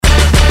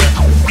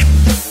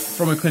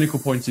from a clinical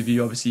point of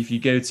view, obviously, if you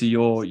go to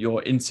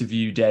your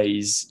interview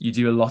days, you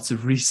do a lot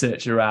of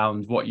research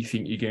around what you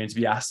think you're going to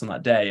be asked on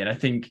that day. And I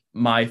think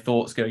my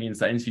thoughts going into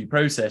that interview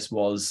process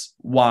was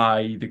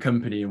why the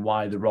company and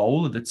why the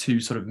role are the two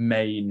sort of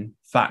main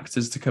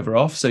factors to cover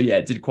off. So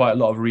yeah, did quite a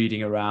lot of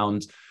reading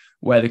around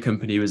where the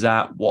company was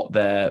at, what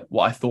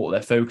I thought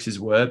their focuses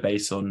were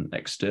based on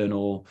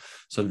external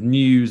sort of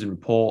news and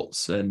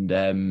reports. And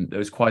there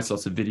was quite a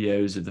lot of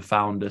videos of the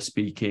founder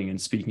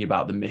speaking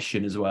about the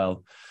mission as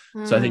well.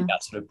 So I think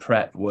that sort of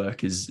prep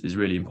work is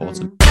really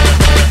important.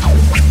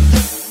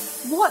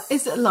 What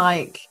is it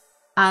like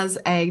as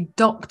a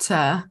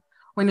doctor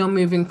when you're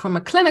moving from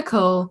a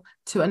clinical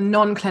to a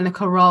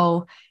non-clinical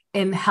role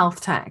in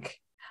health tech?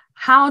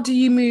 How do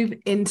you move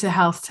into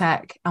health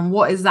tech, and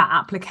what is that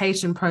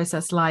application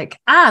process like?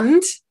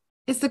 And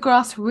is the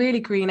grass really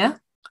greener?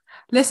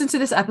 Listen to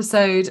this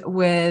episode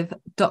with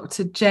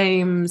Dr.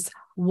 James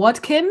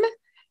Wadkin,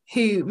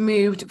 who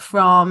moved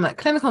from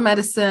clinical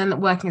medicine,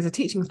 working as a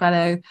teaching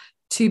fellow,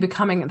 to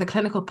becoming the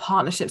clinical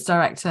partnerships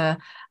director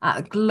at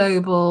a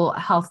global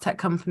health tech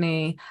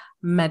company,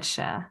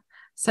 MedShare.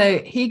 So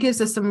he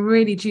gives us some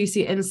really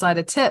juicy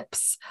insider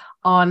tips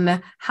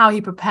on how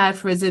he prepared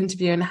for his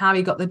interview and how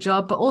he got the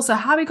job, but also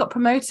how he got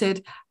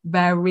promoted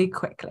very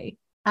quickly.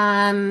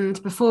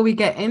 And before we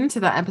get into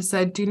that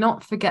episode, do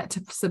not forget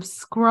to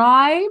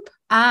subscribe.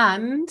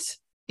 And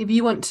if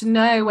you want to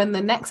know when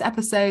the next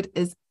episode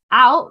is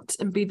out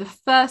and be the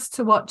first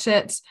to watch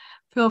it,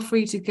 feel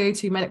free to go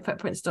to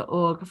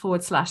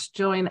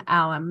medicfootprints.org/join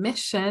our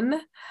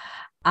mission,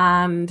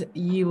 and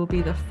you will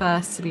be the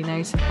first to be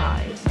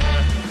notified.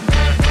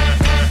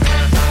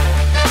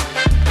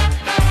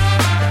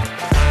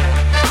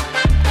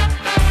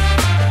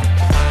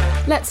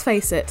 Let's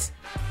face it,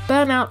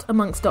 burnout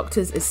amongst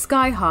doctors is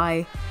sky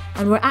high,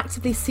 and we're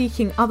actively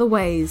seeking other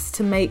ways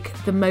to make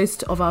the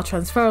most of our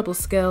transferable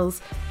skills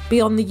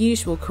beyond the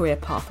usual career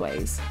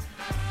pathways.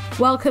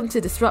 Welcome to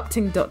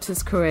Disrupting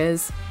Doctors'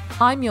 Careers.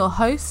 I'm your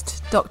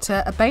host,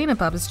 Dr. Abena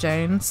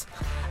Bubbs-Jones,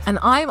 and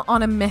I'm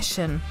on a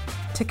mission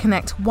to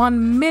connect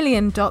 1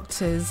 million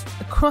doctors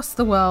across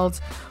the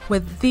world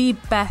with the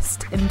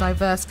best in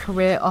diverse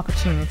career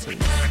opportunities.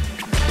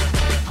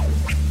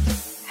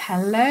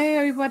 Hello,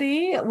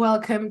 everybody.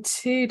 Welcome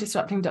to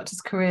Disrupting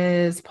Doctors'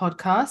 Careers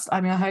podcast.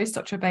 I'm your host,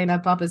 Dr.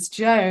 Abena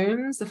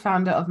Bubbs-Jones, the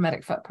founder of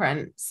Medic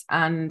Footprints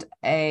and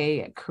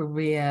a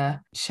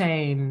career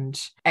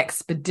change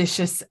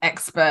expeditious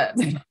expert.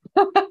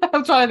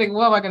 I'm trying to think,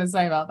 what am I going to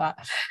say about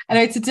that?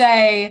 Anyway,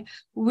 today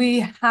we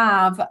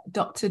have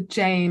Dr.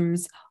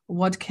 James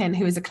Wadkin,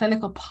 who is a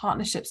clinical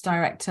partnerships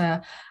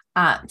director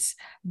at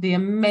the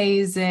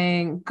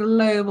amazing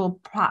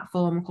global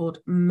platform called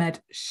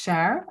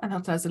MedShare, and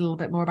I'll tell us a little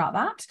bit more about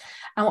that.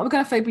 And what we're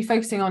going to be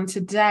focusing on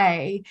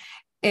today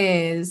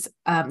is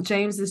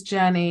James's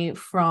journey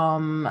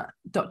from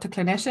doctor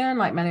clinician,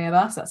 like many of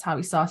us, that's how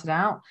he started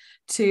out,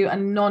 to a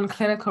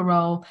non-clinical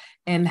role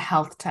in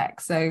health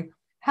tech. So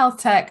health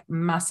tech,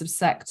 massive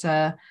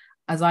sector.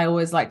 As I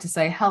always like to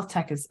say, health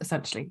tech is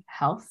essentially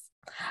health.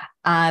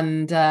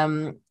 And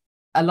a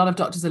lot of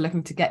doctors are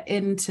looking to get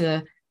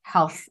into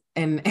health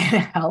in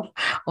health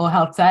or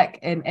health tech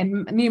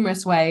in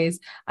numerous ways,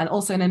 and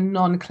also in a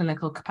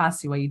non-clinical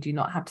capacity where you do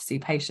not have to see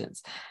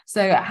patients.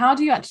 So how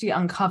do you actually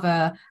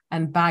uncover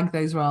and bag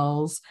those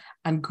roles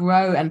and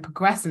grow and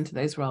progress into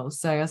those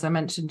roles? So as I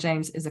mentioned,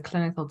 James is a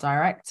clinical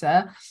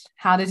director.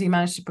 How did he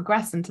manage to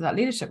progress into that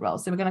leadership role?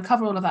 So we're going to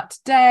cover all of that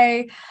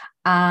today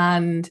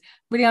and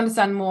really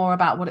understand more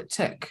about what it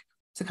took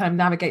to kind of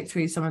navigate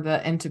through some of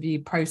the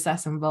interview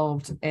process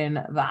involved in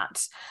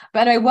that.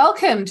 But anyway,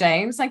 welcome,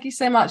 James. Thank you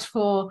so much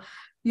for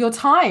your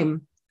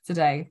time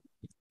today.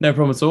 No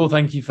problem at all.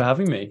 Thank you for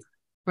having me.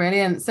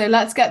 Brilliant. So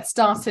let's get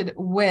started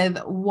with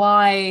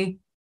why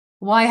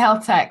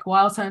health tech,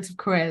 why alternative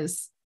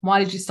careers? Why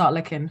did you start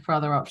looking for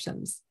other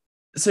options?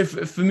 So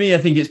for me, I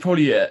think it's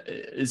probably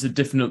it's a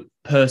different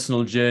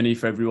personal journey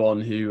for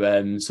everyone who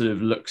sort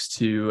of looks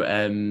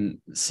to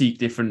seek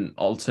different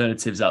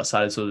alternatives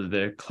outside of sort of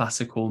the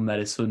classical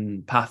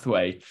medicine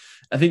pathway.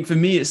 I think for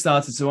me, it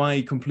started, so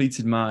I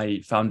completed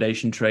my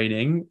foundation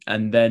training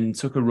and then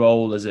took a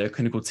role as a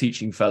clinical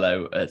teaching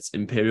fellow at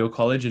Imperial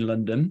College in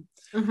London.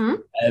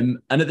 Mm-hmm.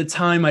 And at the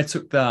time I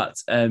took that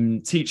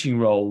teaching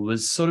role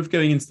was sort of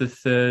going into the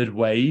third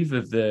wave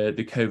of the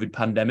COVID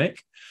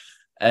pandemic.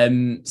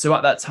 So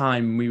at that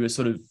time, we were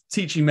sort of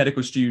teaching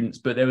medical students,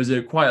 but there was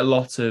quite a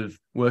lot of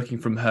working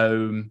from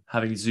home,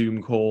 having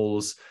Zoom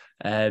calls.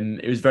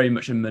 It was very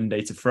much a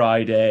Monday to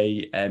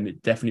Friday.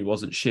 It definitely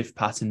wasn't shift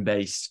pattern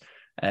based.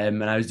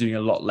 And I was doing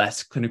a lot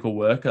less clinical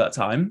work at that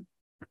time.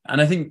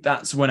 And I think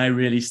that's when I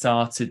really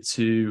started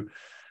to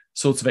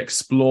sort of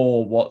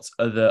explore what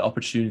other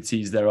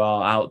opportunities there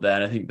are out there.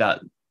 And I think that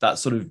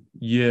sort of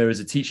year as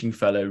a teaching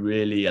fellow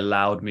really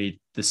allowed me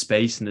the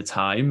space and the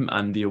time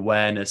and the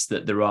awareness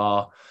that there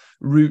are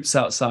routes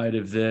outside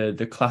of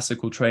the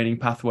classical training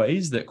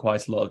pathways that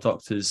quite a lot of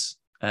doctors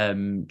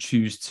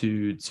choose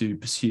to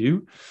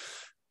pursue.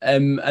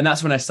 And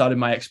that's when I started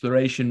my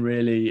exploration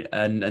really,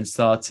 and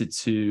started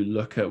to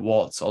look at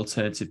what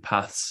alternative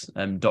paths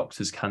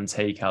doctors can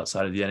take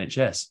outside of the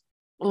NHS.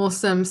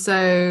 Awesome.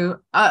 So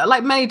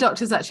like many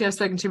doctors actually I've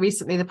spoken to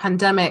recently, the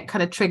pandemic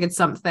kind of triggered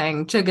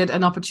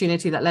an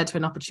opportunity that led to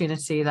an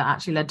opportunity that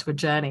actually led to a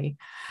journey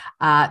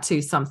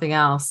to something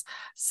else.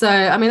 So,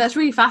 I mean, that's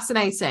really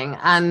fascinating.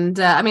 And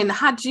I mean,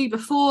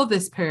 before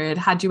this period,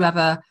 had you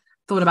ever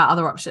thought about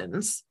other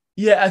options?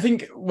 Yeah, I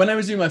think when I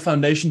was doing my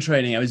foundation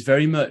training, I was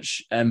very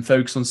much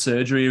focused on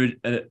surgery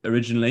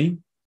originally.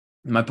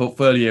 My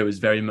portfolio was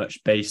very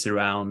much based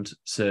around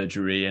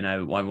surgery, and I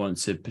wanted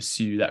to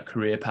pursue that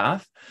career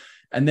path.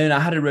 And then I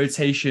had a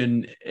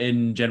rotation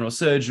in general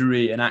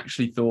surgery, and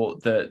actually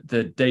thought that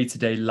the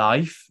day-to-day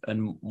life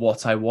and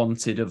what I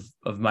wanted of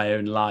my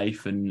own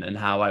life, and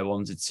how I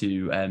wanted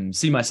to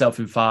see myself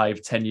in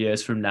 5-10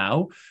 years from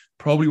now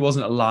probably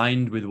wasn't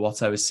aligned with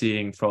what I was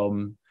seeing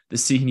from the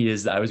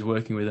seniors that I was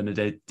working with on a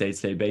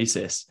day-to-day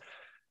basis.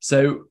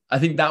 So I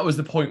think that was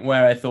the point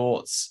where I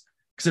thought,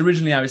 because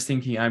originally I was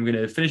thinking I'm going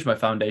to finish my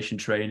foundation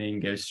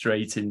training, go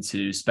straight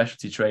into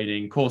specialty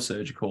training, core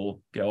surgical,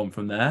 go on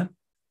from there.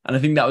 And I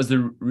think that was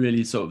the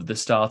really sort of the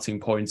starting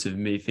point of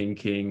me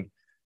thinking,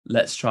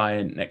 let's try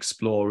and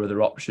explore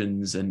other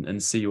options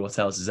and see what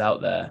else is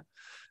out there.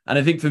 And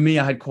I think for me,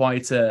 I had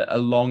quite a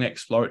long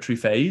exploratory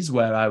phase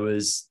where I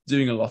was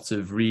doing a lot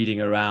of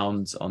reading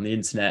around on the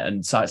internet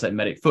and sites like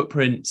Medic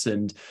Footprints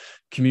and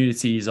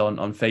communities on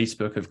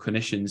Facebook of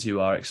clinicians who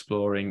are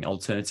exploring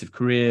alternative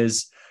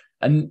careers,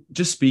 and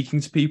just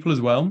speaking to people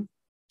as well.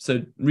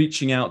 So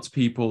reaching out to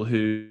people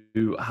who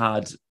were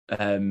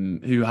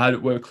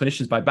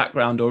clinicians by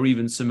background, or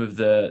even some of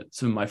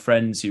my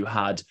friends who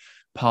had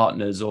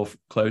partners or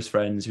close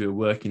friends who were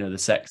working in other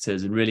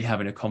sectors, and really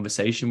having a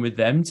conversation with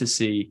them to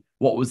see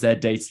what was their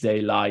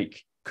day-to-day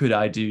like. Could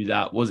I do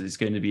that? Was it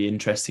going to be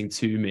interesting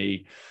to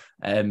me?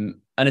 And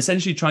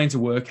essentially trying to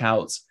work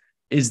out,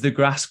 is the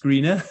grass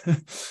greener?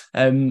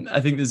 I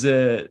think there's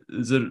a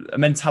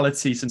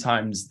mentality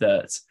sometimes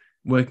that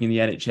working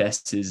in the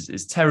NHS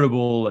is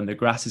terrible and the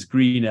grass is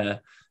greener.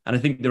 And I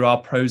think there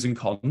are pros and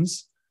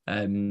cons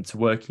to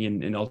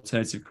working in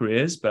alternative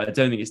careers, but I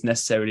don't think it's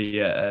necessarily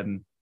a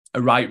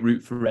right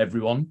route for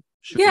everyone.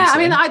 Yeah, I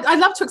mean, I'd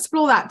love to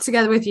explore that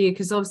together with you,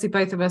 because obviously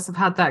both of us have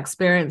had that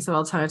experience of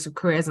alternative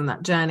careers and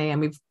that journey,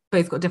 and we've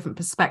both got different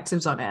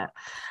perspectives on it.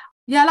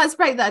 Yeah, let's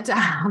break that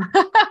down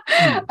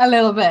a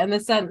little bit, in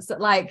the sense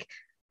that, like,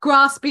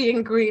 grass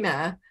being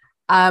greener,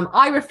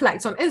 I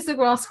reflect on, is the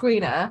grass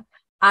greener?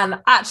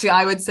 And actually,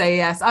 I would say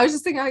yes. I was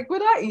just thinking, like,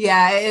 would I?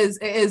 Yeah, it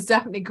is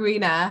definitely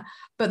greener,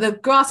 but the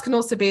grass can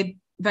also be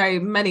very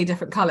many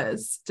different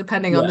colors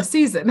depending on the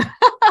season.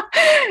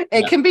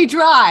 It can be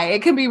dry,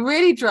 it can be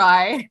really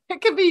dry,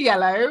 it can be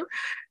yellow,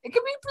 it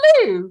can be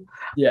blue.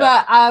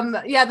 But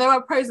there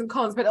are pros and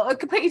cons, but it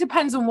completely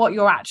depends on what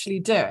you're actually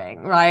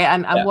doing, right?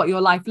 And what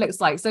your life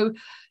looks like. So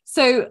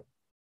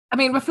I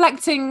mean,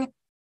 reflecting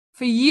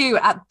for you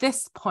at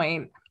this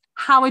point,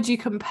 how would you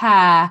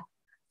compare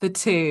the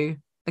two,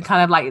 the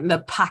kind of like the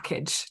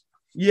package?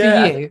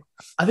 I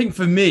think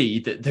for me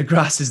the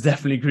grass is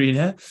definitely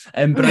greener,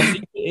 but I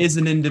think it is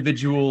an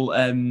individual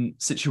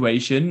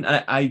situation.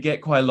 I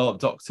get quite a lot of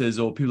doctors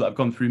or people that I've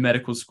gone through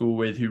medical school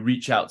with who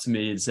reach out to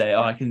me and say,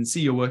 I can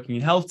see you're working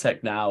in health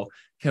tech now,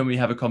 can we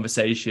have a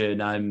conversation?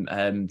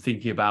 I'm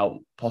thinking about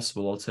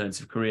possible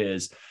alternative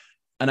careers.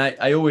 And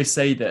I always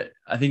say that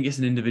I think it's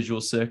an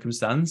individual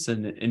circumstance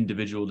and an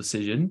individual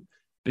decision,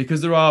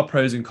 because there are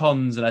pros and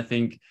cons, and I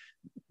think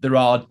there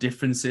are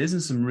differences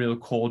and some real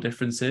core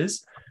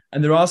differences.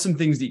 And there are some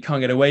things that you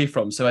can't get away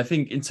from. So I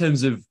think in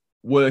terms of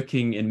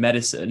working in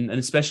medicine, and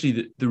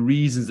especially the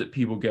reasons that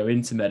people go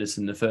into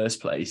medicine in the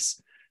first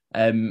place,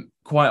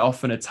 quite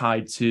often are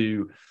tied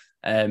to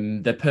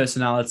their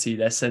personality,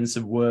 their sense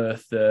of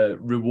worth, the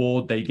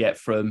reward they get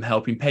from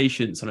helping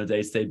patients on a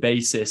day-to-day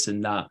basis,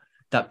 and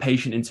that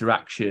patient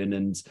interaction.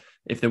 And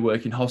if they're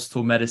working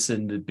hospital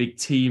medicine, the big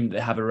team they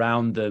have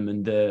around them,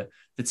 and the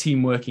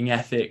team working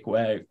ethic,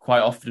 where quite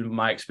often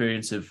my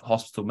experience of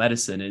hospital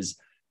medicine is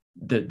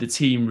the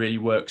team really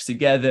works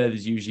together.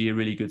 There's usually a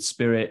really good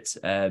spirit,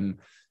 and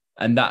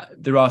that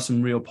there are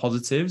some real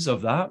positives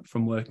of that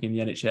from working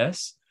in the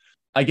NHS.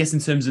 I guess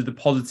in terms of the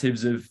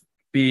positives of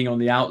being on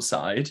the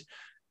outside,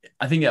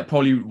 I think that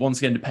probably once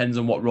again depends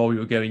on what role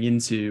you're going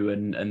into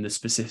and the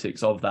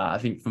specifics of that. I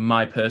think from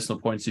my personal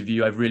point of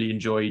view, I've really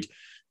enjoyed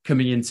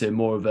coming into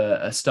more of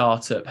a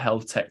startup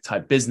health tech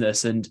type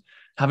business and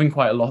having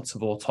quite a lot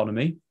of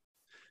autonomy.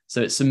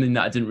 So it's something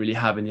that I didn't really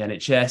have in the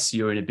NHS.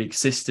 You're in a big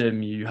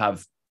system, you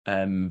have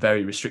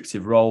very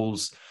restrictive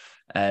roles,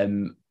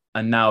 and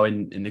now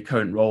in the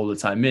current role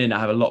that I'm in, I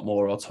have a lot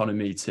more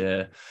autonomy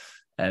to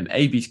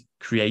A, be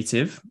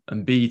creative,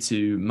 and B,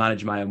 to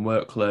manage my own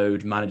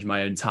workload, manage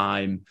my own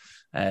time,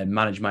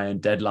 manage my own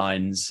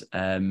deadlines,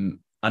 and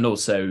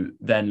also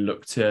then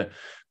look to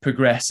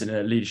progress in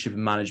a leadership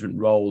and management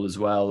role as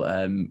well,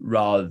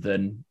 rather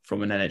than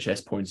from an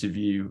NHS point of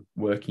view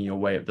working your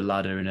way up the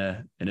ladder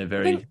in a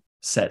very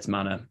set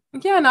manner.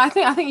 Yeah, no, I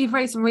think you've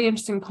raised some really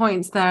interesting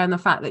points there, and the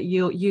fact that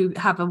you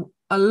have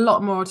a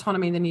lot more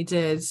autonomy than you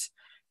did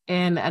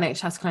in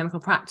NHS clinical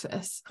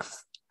practice.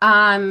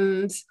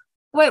 And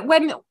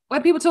when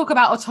people talk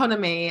about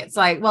autonomy, it's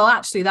like, well,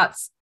 actually,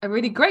 that's a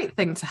really great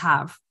thing to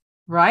have,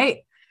 right?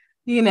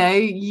 You know,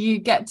 you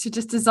get to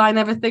just design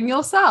everything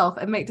yourself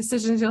and make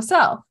decisions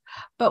yourself.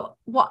 But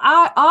what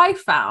I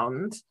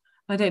found,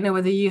 I don't know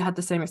whether you had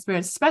the same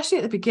experience, especially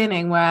at the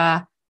beginning,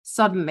 where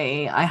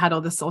suddenly I had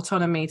all this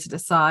autonomy to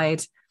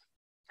decide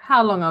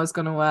how long I was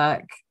going to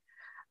work.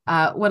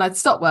 When I'd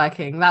stop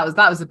working, that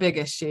was a big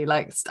issue,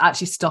 like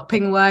actually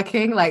stopping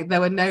working. Like there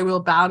were no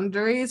real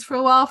boundaries for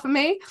a while for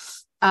me.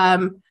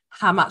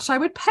 How much I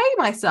would pay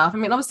myself. I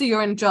mean, obviously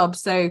you're in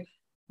jobs, so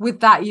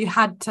with that you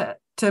had to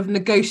have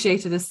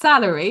negotiated a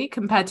salary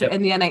compared to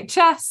in the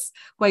NHS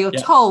where you're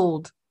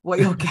told what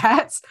you'll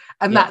get,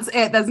 and that's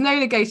it. There's no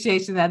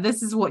negotiation there.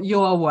 This is what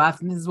you're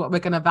worth and this is what we're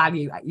going to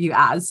value you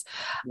as.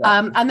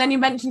 And then you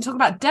mentioned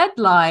talking about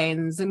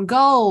deadlines and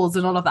goals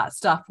and all of that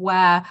stuff,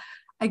 where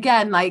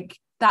again, like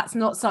that's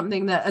not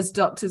something that as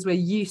doctors we're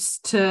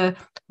used to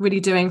really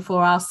doing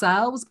for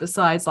ourselves,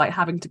 besides like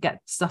having to get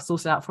stuff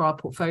sorted out for our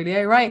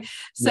portfolio, right?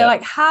 So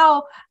like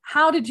how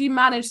did you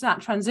manage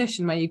that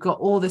transition where you got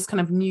all this kind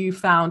of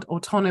newfound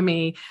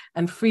autonomy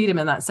and freedom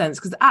in that sense?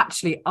 Because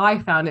actually I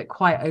found it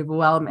quite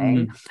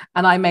overwhelming,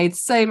 and I made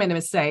so many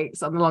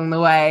mistakes along the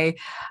way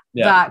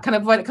that kind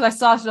of because I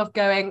started off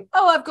going,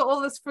 oh, I've got all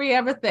this free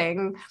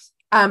everything.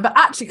 But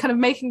actually kind of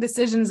making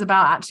decisions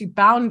about actually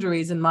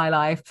boundaries in my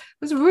life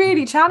was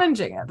really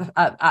challenging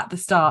at the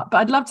start. But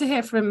I'd love to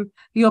hear from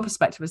your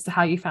perspective as to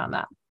how you found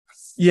that.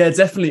 Yeah,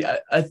 definitely.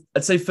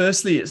 I'd say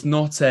firstly, it's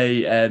not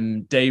a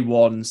day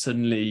one,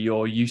 suddenly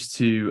you're used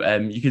to,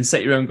 you can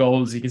set your own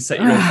goals, you can set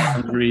your own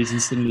boundaries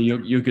and suddenly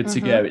you're good to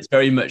go. It's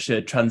very much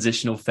a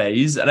transitional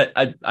phase. And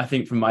I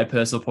think from my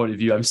personal point of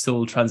view, I'm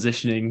still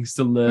transitioning,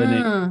 still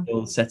learning,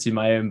 still setting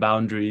my own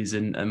boundaries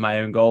and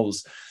my own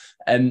goals.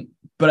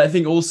 But I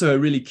think also a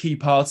really key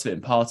part of it,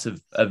 and part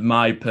of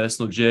my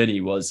personal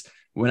journey, was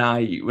when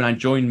I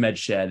joined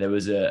MedShare, there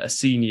was a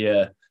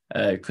senior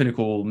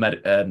clinical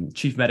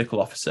chief medical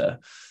officer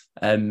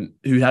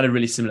who had a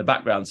really similar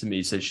background to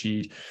me. So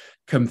she'd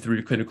come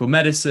through clinical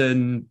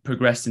medicine,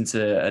 progressed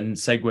into and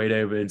segued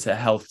over into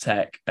health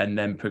tech, and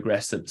then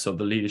progressed up sort of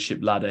the leadership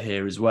ladder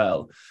here as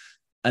well.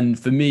 And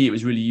for me, it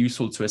was really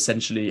useful to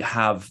essentially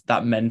have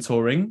that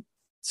mentoring,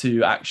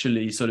 to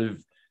actually sort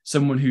of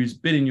someone who's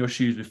been in your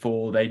shoes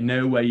before. They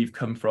know where you've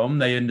come from.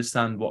 They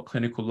understand what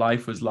clinical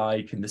life was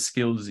like and the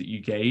skills that you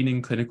gain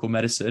in clinical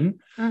medicine.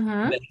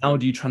 And then how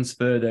do you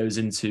transfer those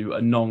into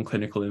a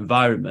non-clinical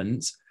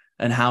environment?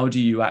 And how do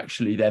you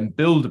actually then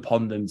build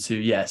upon them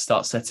to,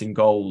 start setting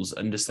goals,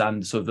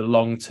 understand sort of the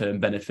long-term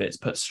benefits,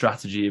 put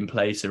strategy in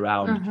place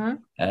around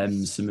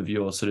some of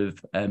your sort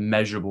of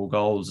measurable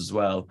goals as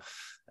well.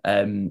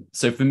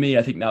 So for me,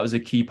 I think that was a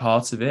key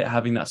part of it,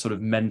 having that sort of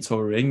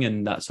mentoring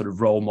and that sort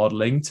of role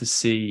modeling to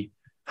see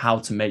how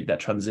to make that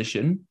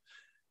transition.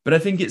 But I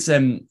think it's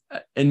in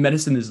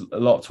medicine, there's a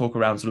lot of talk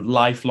around sort of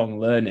lifelong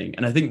learning.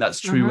 And I think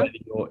that's true whether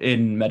you're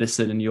in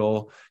medicine and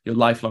your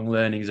lifelong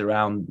learning is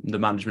around the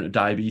management of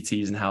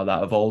diabetes and how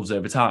that evolves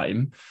over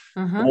time,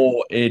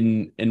 or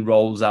in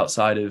roles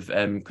outside of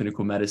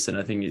clinical medicine.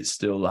 I think it's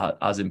still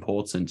as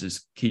important to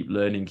keep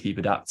learning, keep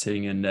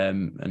adapting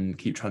and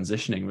keep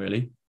transitioning,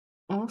 really.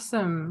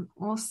 Awesome.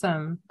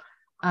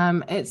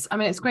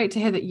 It's great to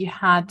hear that you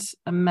had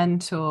a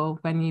mentor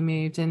when you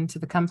moved into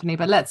the company,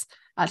 but let's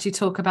actually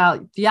talk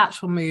about the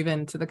actual move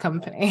into the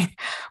company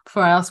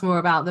before I ask more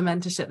about the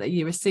mentorship that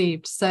you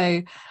received.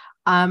 So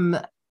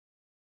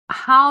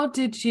how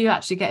did you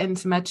actually get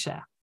into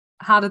MedShare?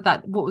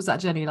 What was that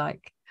journey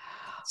like?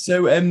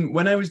 So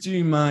when I was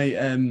doing my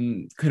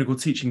clinical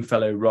teaching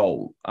fellow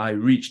role, I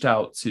reached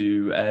out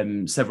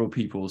to several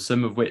people,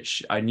 some of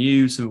which I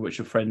knew, some of which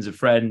were friends of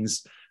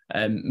friends.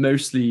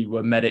 Mostly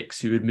were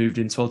medics who had moved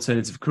into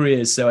alternative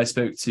careers. So I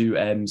spoke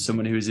to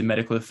someone who was in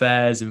medical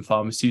affairs in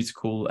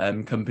pharmaceutical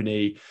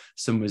company,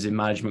 someone was in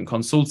management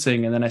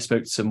consulting, and then I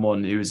spoke to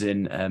someone who was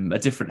in a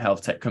different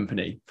health tech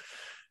company.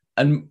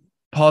 And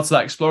part of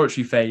that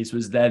exploratory phase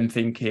was then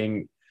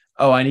thinking,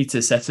 oh, I need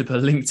to set up a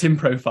LinkedIn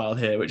profile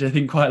here, which I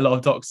think quite a lot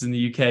of doctors in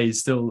the UK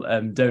still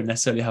don't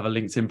necessarily have a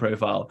LinkedIn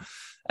profile.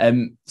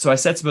 So I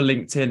set up a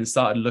LinkedIn and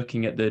started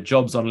looking at the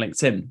jobs on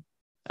LinkedIn.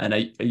 And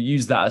I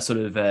used that as sort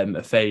of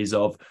a phase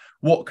of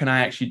what can I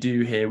actually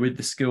do here with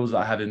the skills that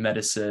I have in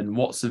medicine,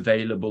 what's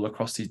available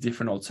across these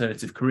different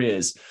alternative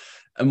careers.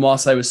 And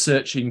whilst I was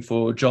searching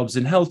for jobs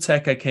in health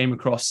tech, I came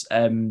across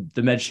the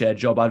MedShare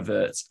job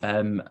advert.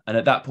 And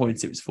at that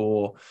point, it was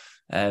for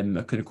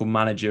a clinical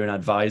manager and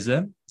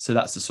advisor. So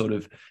that's the sort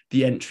of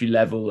the entry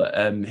level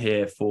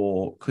here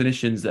for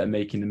clinicians that are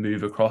making the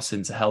move across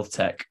into health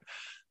tech.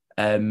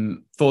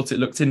 Thought it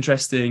looked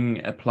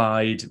interesting,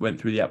 applied, went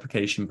through the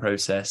application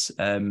process,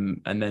 and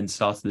then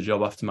started the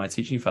job after my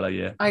teaching fellow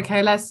year.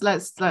 Okay, let's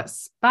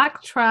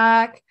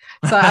backtrack.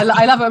 So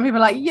I love it when people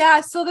are like, yeah,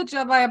 I saw the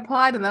job, I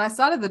applied, and then I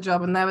started the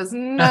job and there was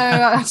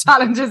no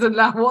challenges in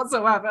that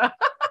whatsoever.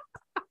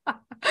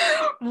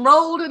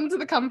 rolled into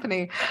the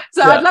company.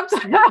 So Yeah.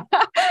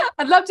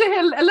 I'd love to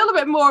hear a little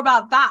bit more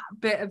about that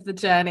bit of the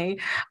journey.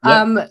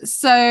 Yeah.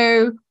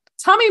 So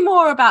tell me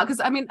more about, because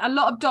I mean, a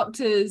lot of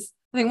doctors,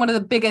 I think one of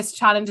the biggest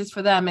challenges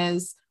for them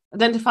is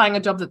identifying a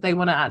job that they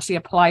want to actually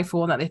apply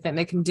for and that they think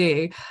they can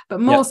do,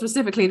 but more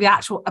specifically the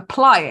actual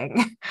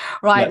applying,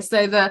 right?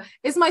 So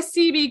is my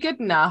CV good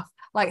enough?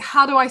 Like,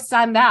 how do I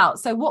stand out?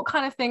 So what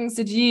kind of things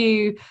did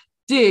you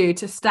do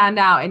to stand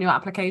out in your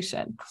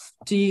application,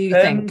 do you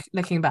think,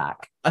 looking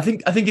back? I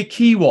think a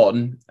key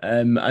one,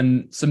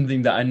 and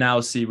something that I now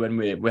see when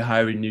we're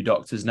hiring new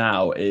doctors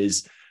now,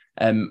 is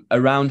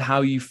around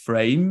how you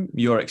frame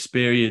your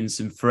experience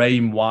and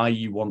frame why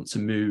you want to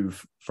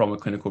move from a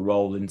clinical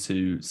role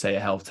into, say, a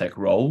health tech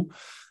role.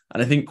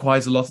 And I think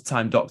quite a lot of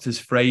time doctors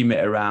frame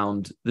it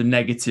around the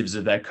negatives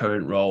of their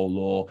current role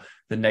or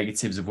the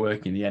negatives of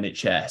working in the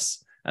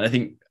NHS. And I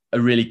think a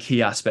really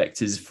key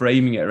aspect is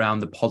framing it around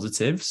the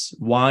positives.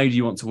 Why do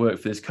you want to work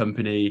for this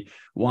company?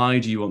 Why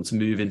do you want to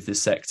move into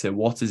this sector?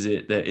 What is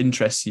it that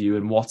interests you?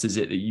 And what is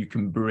it that you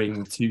can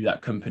bring to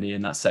that company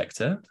in that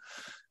sector?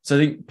 So I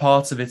think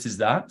part of it is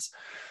that.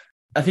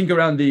 I think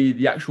around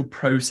the actual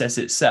process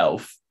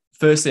itself,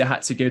 firstly, I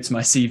had to go to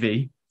my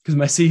CV, because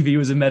my CV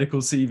was a medical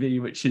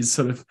CV, which is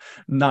sort of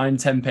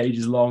 9-10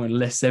 pages long and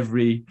lists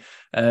every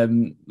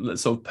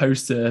sort of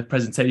poster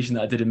presentation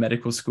that I did in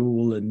medical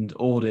school and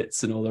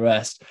audits and all the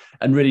rest,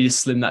 and really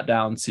just slim that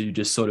down to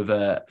just sort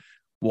of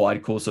what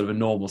I'd call sort of a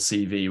normal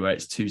CV, where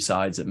it's 2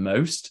 sides at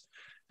most.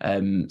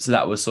 So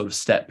that was sort of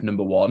step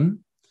number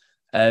one.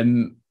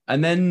 And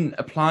then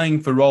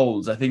applying for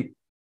roles, I think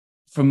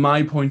from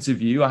my point of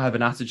view, I have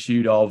an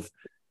attitude of,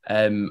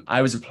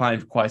 I was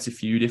applying for quite a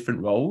few different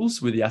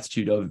roles with the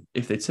attitude of,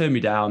 if they turn me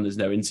down, there's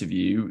no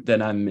interview,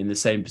 then I'm in the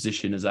same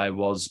position as I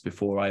was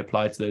before I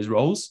applied to those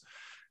roles.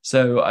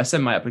 So I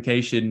sent my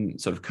application,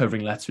 sort of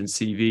covering letter and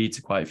CV,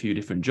 to quite a few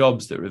different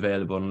jobs that were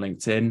available on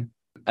LinkedIn.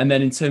 And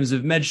then in terms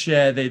of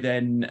MedShare, they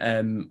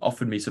then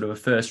offered me sort of a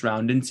first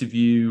round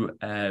interview,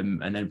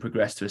 and then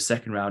progressed to a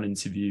second round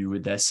interview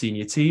with their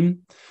senior team.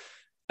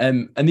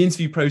 And the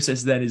interview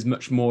process then is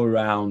much more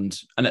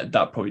around, and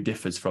that probably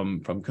differs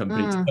from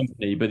company to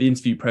company, but the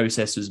interview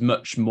process is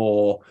much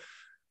more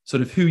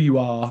sort of who you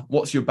are,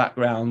 what's your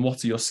background,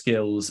 what are your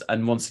skills,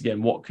 and once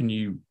again, what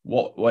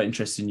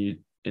interests in you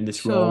in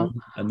this role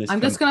and this.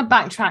 I'm just going to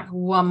backtrack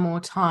one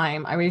more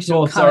time. I really should.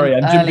 Oh, sorry,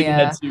 I'm jumping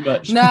ahead too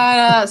much. No,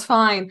 that's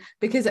fine,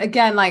 because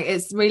again, like,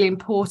 it's really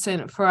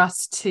important for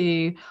us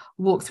to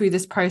walk through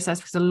this process,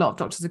 because a lot of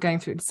doctors are going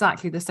through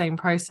exactly the same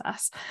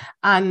process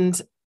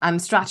and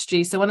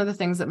strategy. So one of the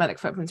things that Medic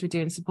Footprints we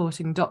do in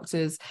supporting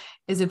doctors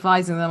is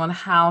advising them on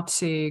how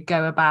to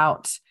go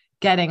about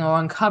getting or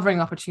uncovering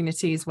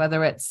opportunities,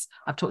 whether it's,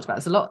 I've talked about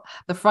this a lot,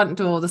 the front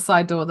door, the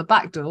side door, the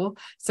back door.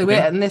 So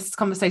we're in this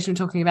conversation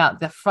talking about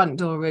the front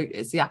door route,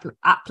 it's the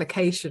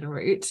application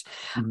route.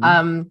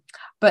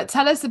 But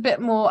tell us a bit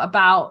more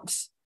about,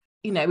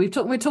 you know, we're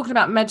talking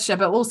about MedShare,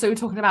 but also we're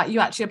talking about, you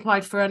actually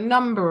applied for a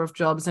number of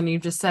jobs, and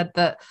you've just said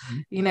that,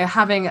 you know,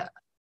 having a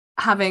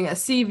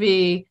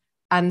CV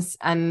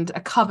and a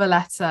cover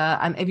letter,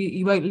 and if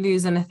you won't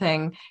lose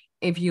anything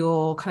if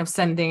you're kind of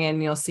sending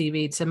in your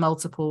CV to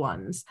multiple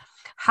ones.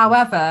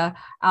 However,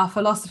 our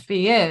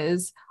philosophy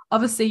is,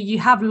 obviously you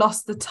have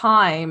lost the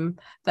time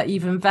that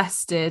you've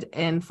invested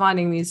in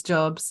finding these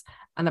jobs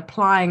and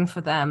applying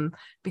for them,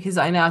 because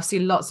I know I've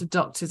seen lots of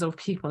doctors or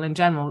people in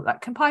general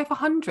that can apply for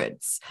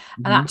hundreds,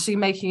 and actually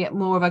making it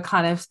more of a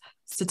kind of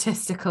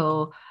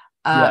statistical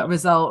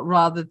result,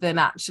 rather than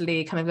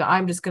actually kind of,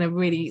 I'm just going to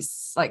really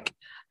like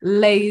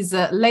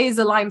laser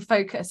line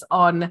focus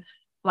on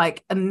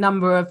like a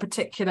number of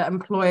particular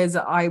employers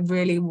that I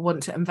really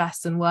want to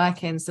invest and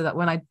work in, so that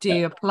when I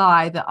do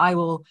apply, that I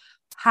will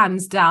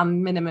hands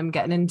down minimum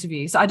get an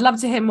interview. So I'd love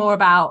to hear more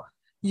about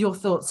your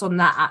thoughts on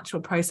that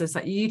actual process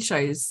that you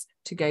chose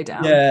to go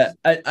down. Yeah,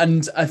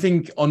 and I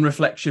think on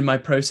reflection, my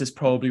process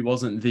probably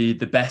wasn't the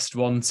best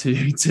one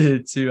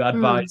to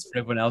advise for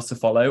everyone else to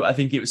follow. I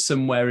think it was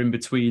somewhere in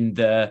between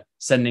the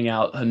sending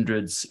out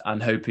hundreds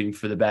and hoping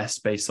for the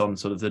best based on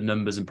sort of the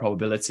numbers and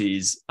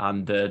probabilities,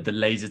 and the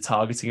laser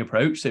targeting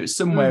approach. So it was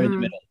somewhere in the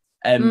middle.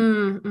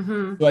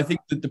 So I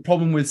think that the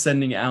problem with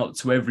sending it out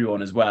to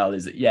everyone as well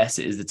is that, yes,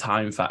 it is the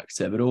time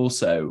factor, but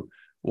also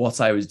what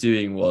I was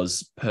doing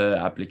was, per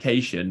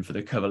application for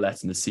the cover letter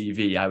and the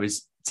CV, I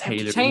was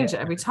tailoring change it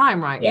every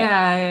time, right?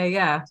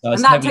 Yeah. So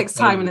and that takes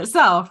time in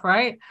itself,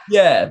 right?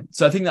 Yeah.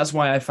 So I think that's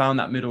why I found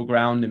that middle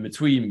ground in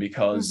between,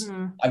 because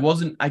I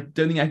don't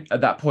think I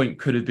at that point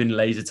could have been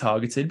laser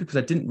targeted, because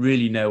I didn't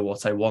really know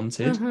what I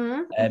wanted.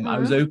 I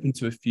was open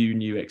to a few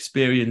new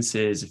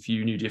experiences, a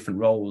few new different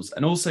roles,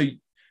 and also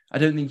I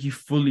don't think you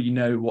fully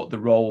know what the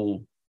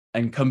role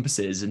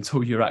encompasses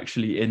until you're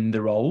actually in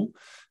the role.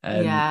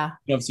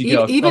 Obviously,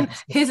 even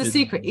here's a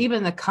secret,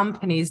 even the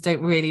companies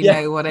don't really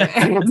know what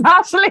it's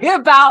actually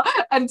about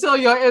until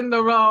you're in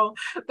the role.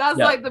 That's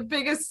like the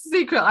biggest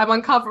secret I'm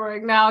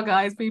uncovering now,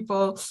 guys.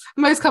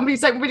 Most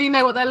companies don't really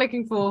know what they're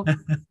looking for.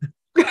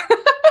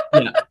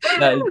 Yeah,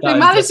 They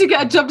managed to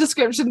get a job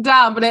description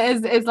down, but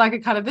it's like a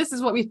kind of, this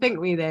is what we think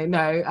we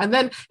know. And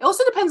then it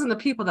also depends on the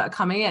people that are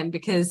coming in,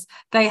 because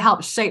they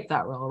help shape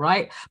that role,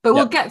 right? But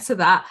we'll get to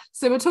that.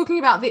 So we're talking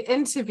about the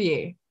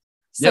interview.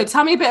 So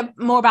tell me a bit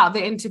more about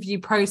the interview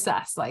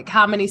process. Like,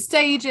 how many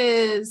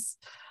stages?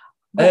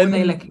 What were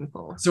they looking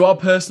for? So our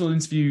personal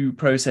interview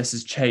process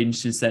has changed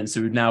since then.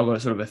 So we've now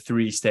got sort of a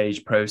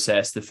 3-stage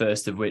process. The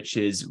first of which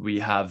is we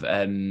have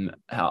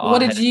what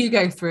did you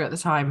go through at the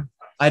time?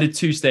 I had a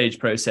 2-stage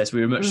process. We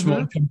were a much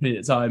smaller company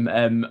at the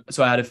time.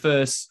 So I had a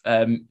first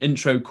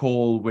intro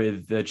call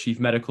with the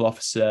chief medical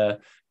officer,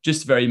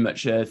 just very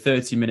much a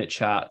 30-minute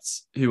chat.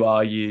 Who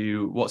are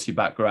you? What's your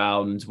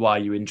background? Why are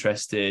you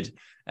interested?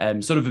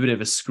 Sort of a bit of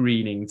a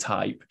screening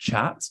type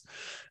chat.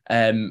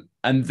 And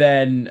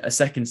then a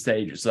second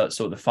stage was that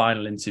sort of the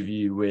final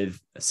interview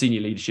with a senior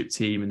leadership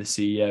team and the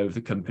CEO of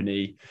the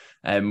company,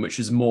 which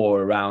was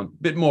more around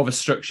a bit more of a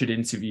structured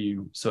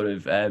interview, sort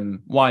of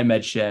why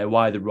MedShare,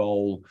 why the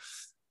role,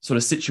 sort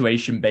of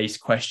situation-based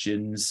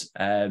questions,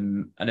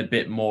 and a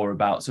bit more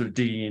about sort of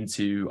digging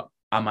into,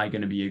 am I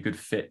going to be a good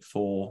fit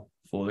for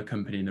the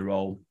company and the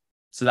role?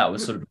 So that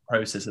was sort of the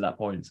process at that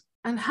point.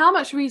 And how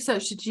much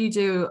research did you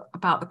do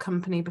about the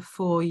company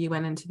before you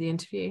went into the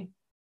interview?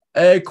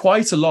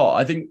 Quite a lot.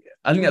 I think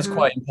that's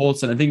quite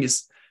important. I think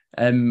it's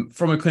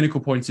from a clinical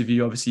point of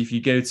view, obviously, if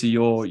you go to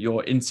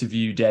your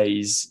interview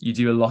days, you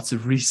do a lot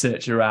of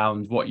research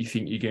around what you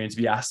think you're going to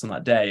be asked on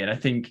that day. And I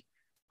think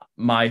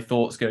my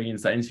thoughts going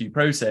into that interview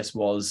process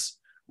was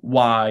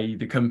why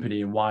the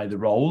company and why the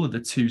role are the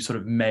two sort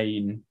of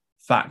main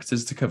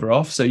factors to cover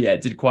off. So yeah,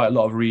 did quite a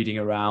lot of reading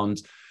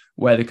around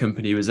where the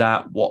company was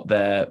at, what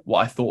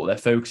I thought their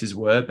focuses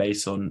were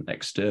based on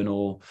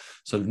external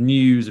sort of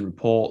news and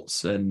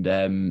reports. And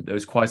there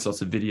was quite a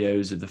lot of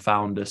videos of the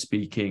founder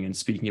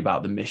speaking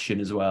about the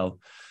mission as well.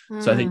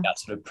 So I think that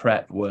sort of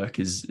prep work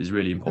is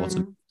really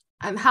important.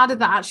 And how did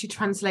that actually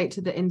translate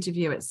to the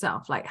interview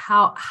itself? Like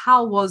how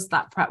was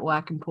that prep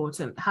work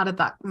important? How did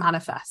that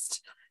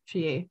manifest for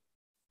you?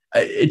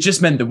 It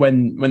just meant that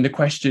when the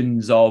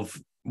questions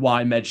of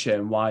why MedShare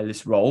and why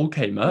this role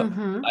came up,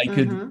 I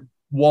could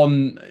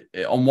on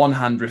one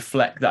hand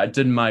reflect that I'd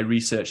done my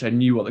research, I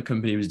knew what the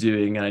company was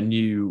doing, and I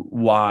knew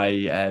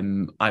why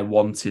I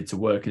wanted to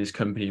work in this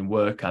company and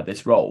work at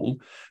this role.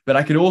 But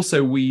I could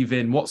also weave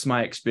in what's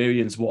my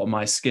experience, what are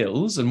my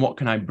skills, and what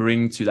can I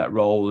bring to that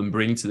role and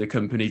bring to the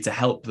company to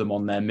help them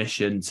on their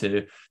mission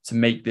to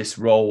make this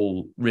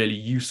role really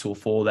useful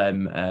for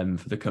them,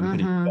 for the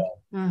company.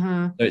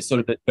 So it's sort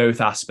of both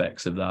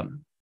aspects of that.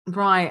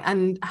 Right.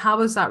 And how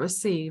was that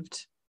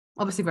received?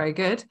 Obviously very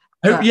good.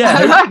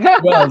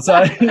 Well,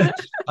 so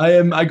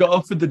I got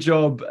offered the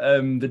job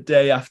the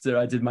day after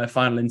I did my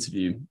final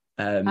interview.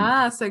 So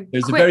it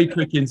was a very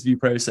quick interview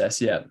process.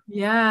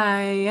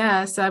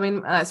 Yeah. So I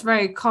mean, it's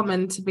very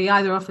common to be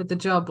either offered the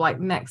job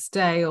like next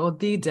day or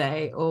the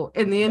day or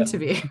in the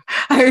interview.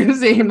 I've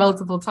seen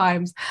multiple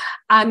times.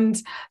 And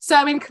so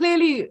I mean,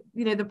 clearly,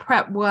 the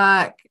prep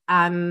work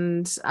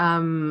and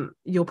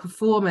your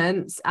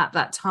performance at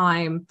that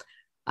time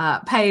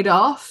paid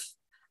off.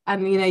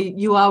 And,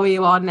 you are where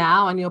you are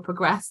now and you'll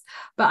progress.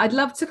 But I'd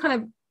love to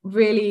kind of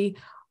really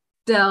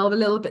delve a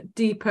little bit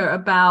deeper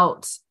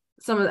about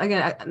some of,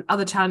 again,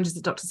 other challenges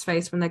that doctors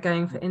face when they're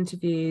going for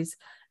interviews,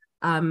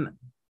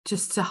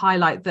 just to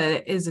highlight that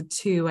it is a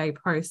two-way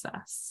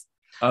process.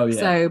 Oh, yeah.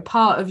 So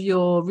part of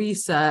your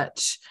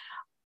research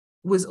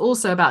was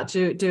also about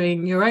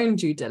doing your own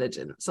due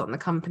diligence on the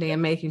company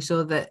and making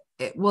sure that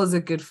it was a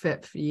good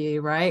fit for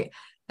you, right?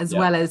 As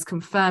well as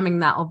confirming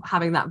that or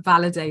having that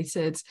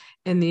validated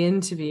in the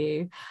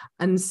interview.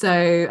 And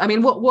so, I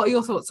mean, what are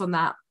your thoughts on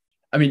that?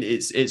 I mean,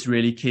 it's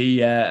really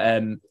key.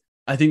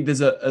 I think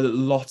there's a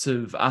lot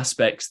of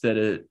aspects that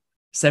are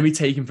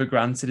semi-taken for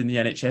granted in the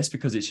NHS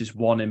because it's just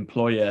one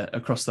employer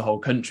across the whole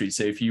country.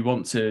 So if you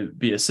want to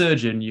be a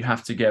surgeon, you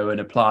have to go and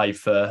apply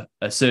for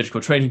a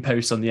surgical training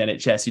post on the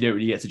NHS. You don't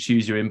really get to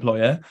choose your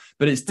employer,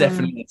 but it's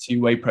definitely a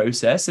two-way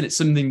process. And it's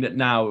something that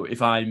now,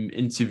 if I'm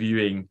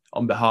interviewing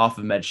on behalf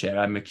of MedShare,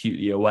 I'm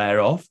acutely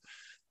aware of,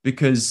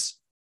 because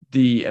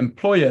the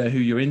employer who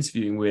you're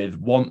interviewing with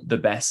want the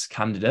best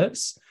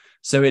candidates.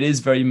 So it is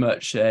very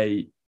much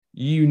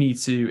you need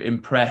to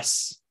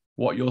impress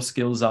what your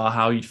skills are,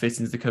 how you'd fit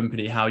into the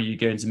company, how you're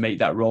going to make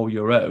that role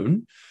your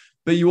own.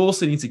 But you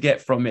also need to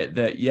get from it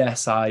that,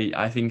 yes,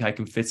 I think I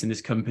can fit in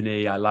this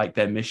company. I like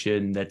their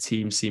mission, their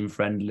team seem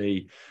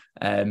friendly,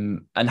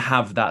 and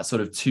have that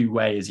sort of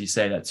two-way, as you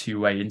say, that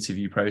two-way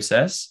interview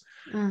process.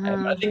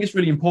 I think it's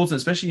really important,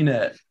 especially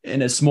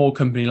in a small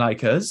company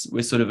like us.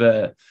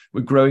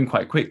 We're growing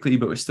quite quickly,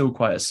 but we're still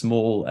quite a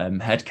small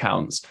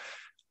headcount.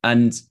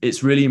 And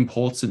it's really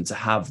important to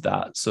have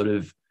that sort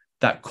of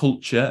that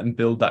culture and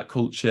build that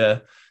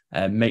culture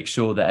and make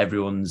sure that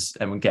everyone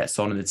gets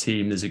on in the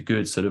team. There's a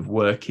good sort of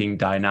working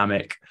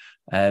dynamic.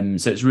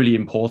 So it's really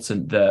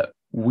important that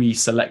we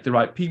select the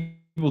right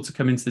people to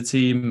come into the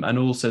team, and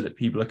also that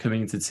people are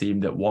coming into the team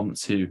that want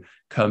to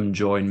come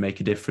join, make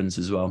a difference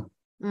as well.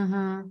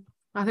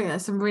 I think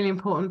there's some really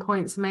important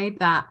points made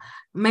there,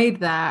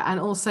 and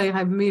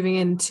also moving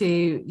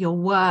into your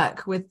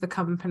work with the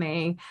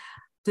company.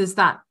 Does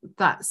that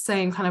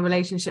same kind of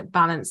relationship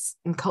balance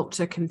and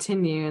culture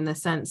continue, in the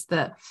sense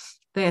that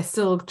they are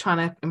still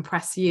trying to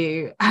impress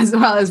you as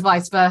well as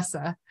vice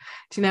versa?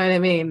 Do you know what I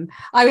mean?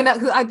 I mean,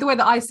 the way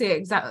that I see it,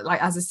 exactly,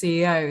 like as a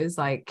CEO, is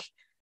like,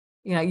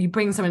 you know, you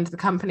bring someone into the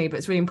company, but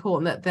it's really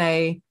important that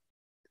they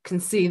can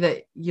see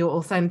that you're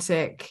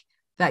authentic,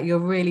 that you're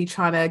really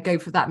trying to go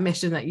for that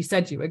mission that you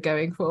said you were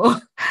going for.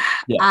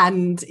 Yeah.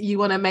 And you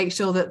want to make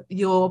sure that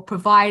you're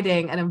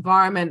providing an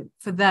environment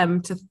for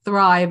them to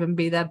thrive and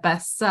be their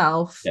best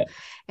self, yeah,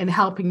 in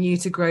helping you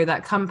to grow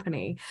that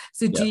company.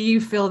 So do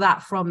you feel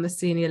that from the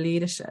senior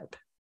leadership?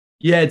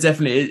 Yeah,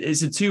 definitely.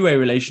 It's a two-way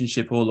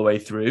relationship all the way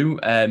through.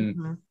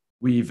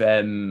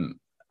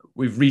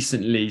 We've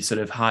recently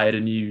sort of hired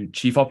a new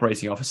chief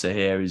operating officer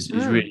here who's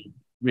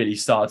really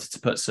started to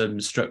put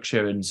some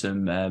structure and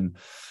some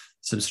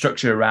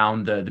structure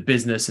around the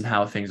business and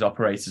how things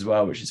operate as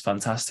well, which is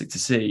fantastic to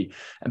see.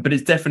 But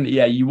it's definitely,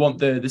 yeah, you want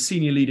the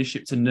senior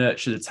leadership to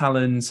nurture the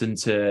talents and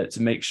to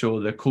make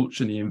sure the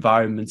culture and the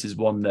environment is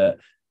one that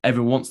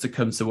everyone wants to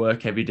come to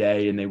work every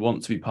day, and they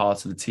want to be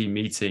part of the team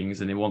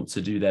meetings and they want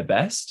to do their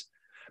best.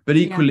 But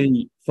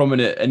equally, from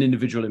an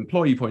individual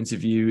employee point of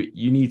view,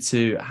 you need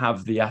to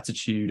have the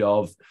attitude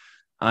of,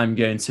 I'm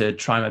going to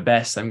try my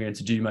best. I'm going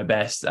to do my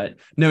best.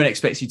 No one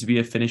expects you to be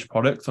a finished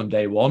product on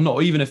day one,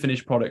 not even a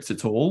finished product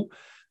at all.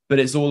 But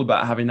it's all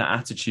about having that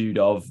attitude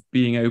of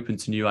being open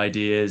to new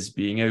ideas,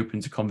 being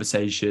open to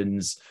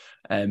conversations.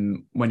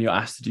 When you're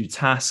asked to do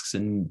tasks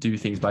and do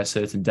things by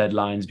certain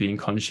deadlines, being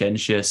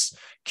conscientious,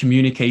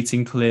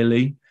 communicating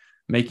clearly,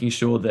 making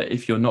sure that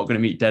if you're not going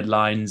to meet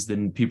deadlines,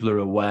 then people are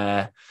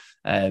aware.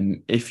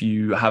 If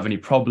you have any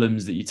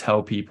problems, that you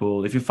tell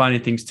people. If you're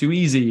finding things too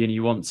easy and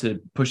you want to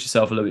push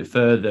yourself a little bit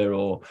further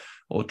or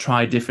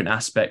try different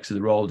aspects of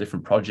the role,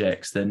 different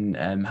projects, then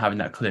having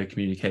that clear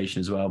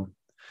communication as well.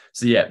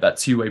 So yeah, that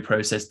two-way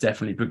process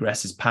definitely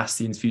progresses past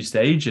the interview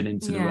stage and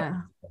into the role.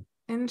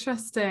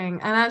 Interesting.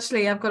 And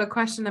actually, I've got a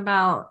question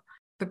about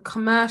the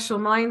commercial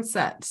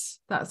mindset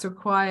that's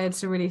required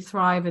to really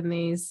thrive in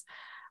these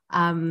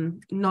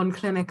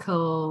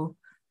non-clinical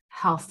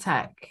health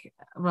tech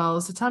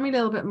roles. So tell me a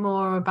little bit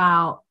more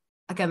about,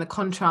 again, the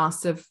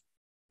contrast of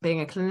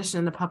being a clinician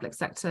in the public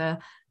sector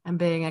and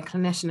being a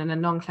clinician in a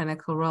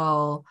non-clinical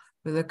role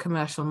with a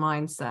commercial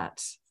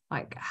mindset.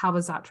 Like, how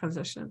was that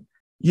transition?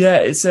 Yeah,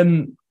 it's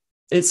an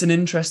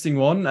interesting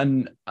one,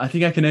 and I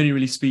think I can only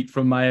really speak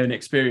from my own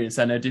experience.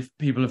 I know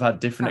people have had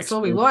different. That's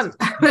what we want.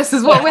 This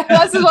is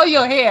what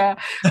you're here.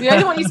 We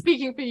only want you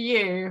speaking for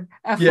you,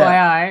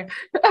 FYI.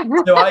 Yeah.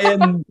 So I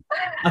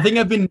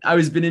think I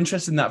was been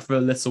interested in that for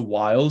a little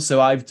while. So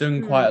I've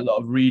done quite a lot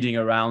of reading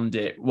around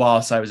it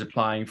whilst I was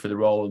applying for the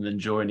role, and then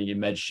joining in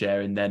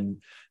MedShare, and then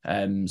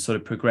sort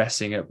of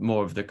progressing at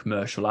more of the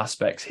commercial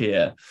aspects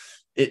here.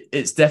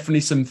 It's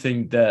definitely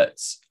something that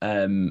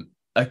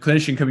a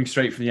clinician coming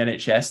straight from the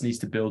NHS needs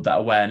to build that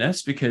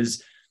awareness,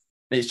 because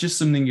it's just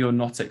something you're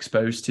not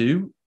exposed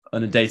to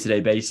on a day-to-day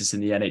basis in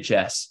the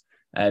NHS.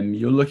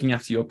 You're looking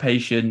after your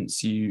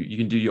patients, you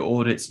can do your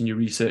audits and your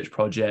research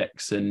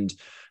projects and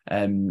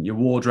your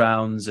ward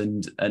rounds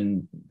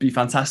and be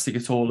fantastic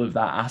at all of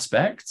that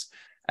aspect.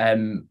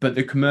 But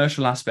the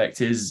commercial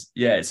aspect is,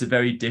 it's a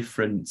very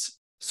different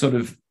sort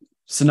of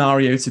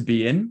scenario to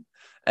be in.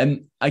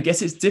 And I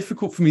guess it's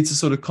difficult for me to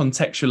sort of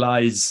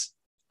contextualize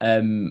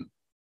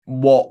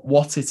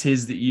what it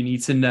is that you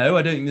need to know.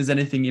 I don't think there's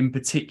anything in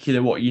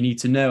particular what you need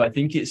to know. I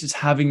think it's just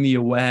having the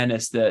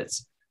awareness that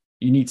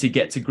you need to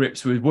get to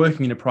grips with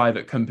working in a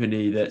private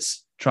company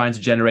that's trying to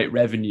generate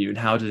revenue, and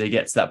how do they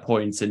get to that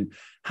point, and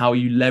how are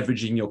you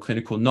leveraging your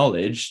clinical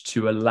knowledge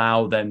to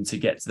allow them to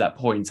get to that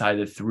point,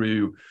 either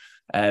through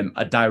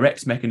a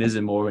direct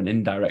mechanism or an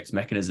indirect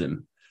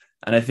mechanism.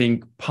 And I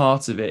think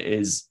part of it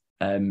is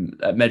at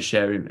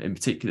MedShare in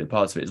particular,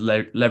 part of it is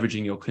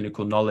leveraging your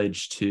clinical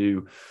knowledge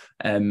to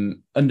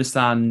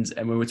understand,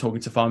 and when we're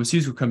talking to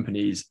pharmaceutical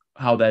companies,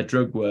 how their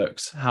drug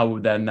works, how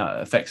then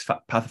that affects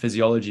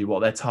pathophysiology,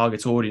 what their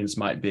target audience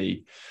might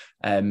be,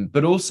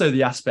 but also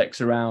the aspects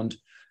around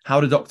how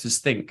do doctors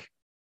think,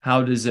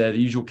 how does the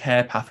usual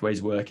care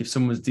pathways work. If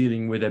someone's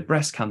dealing with a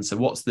breast cancer,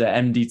 what's the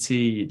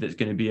MDT that's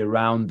going to be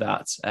around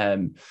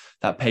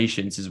that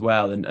patient as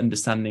well, and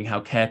understanding how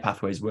care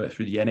pathways work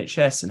through the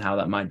NHS and how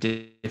that might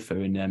differ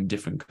in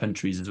different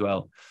countries as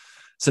well.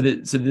 So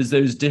there's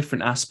those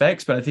different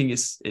aspects, but I think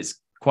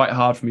it's quite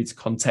hard for me to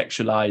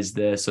contextualize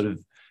the sort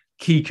of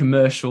key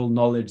commercial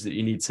knowledge that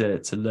you need to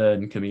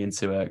learn coming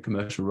into a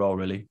commercial role,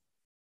 really.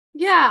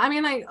 Yeah, I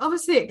mean, like,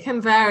 obviously it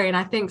can vary, and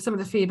I think some of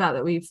the feedback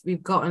that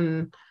we've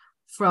gotten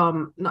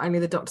from not only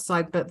the doctor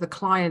side, but the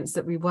clients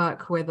that we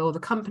work with, or the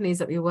companies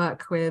that we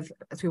work with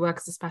as we work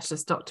as a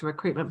specialist doctor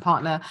recruitment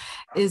partner,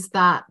 is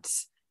that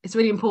it's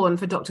really important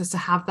for doctors to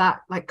have that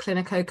like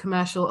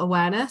clinico-commercial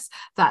awareness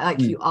that like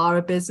you are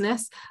a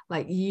business,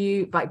 like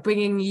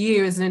bringing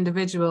you as an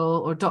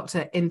individual or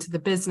doctor into the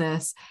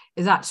business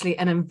is actually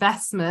an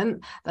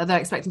investment that they're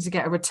expecting to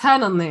get a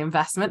return on the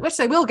investment, which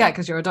they will get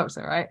because you're a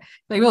doctor, right?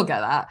 They will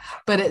get that.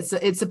 But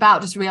it's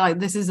about just realizing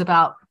this is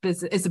about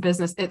business. It's a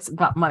business. It's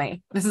about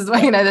money. This is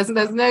where, there's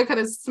no kind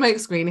of smoke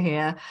screen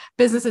here.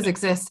 Businesses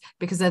exist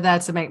because they're there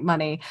to make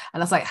money.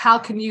 And it's like, how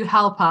can you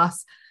help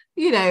us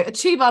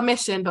achieve our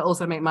mission, but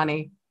also make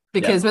money,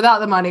 because without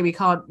the money, we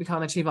can't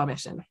achieve our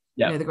mission,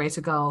 the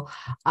greater goal.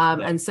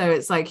 And so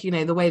it's like,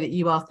 the way that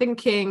you are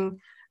thinking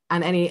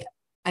and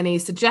any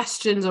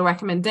suggestions or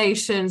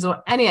recommendations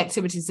or any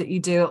activities that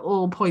you do, it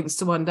all points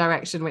to one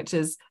direction, which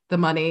is the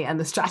money and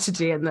the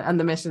strategy and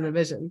the mission and the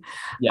vision.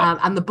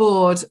 And the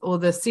board or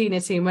the senior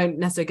team won't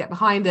necessarily get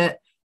behind it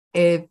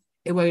if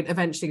it won't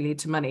eventually lead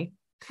to money.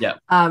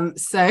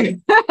 So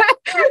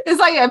it's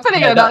like,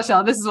 putting it in a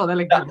nutshell, this is what they're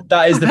looking for.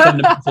 That is the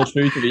fundamental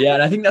truth of it.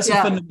 And I think that's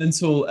a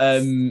fundamental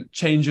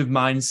change of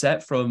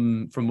mindset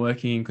from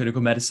working in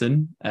clinical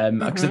medicine.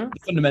 Because the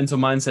fundamental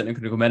mindset in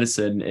clinical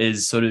medicine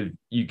is sort of,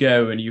 you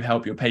go and you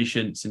help your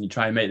patients and you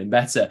try and make them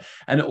better.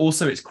 And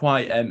also it's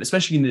quite,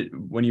 especially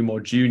when you're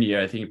more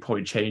junior, I think it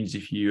probably changes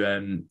if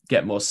you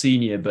get more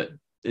senior, but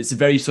it's a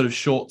very sort of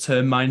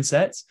short-term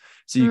mindset.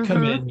 So you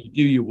come in, you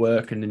do your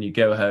work, and then you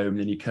go home,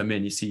 then you come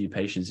in, you see your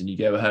patients, and you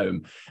go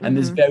home. And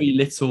there's very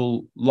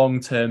little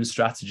long-term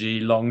strategy,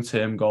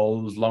 long-term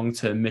goals,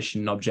 long-term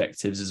mission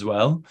objectives as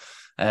well.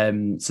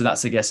 So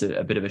that's, I guess,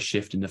 a bit of a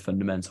shift in the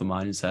fundamental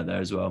mindset there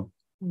as well.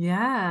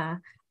 Yeah.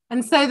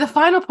 And so the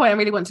final point I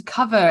really want to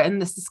cover in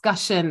this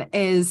discussion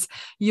is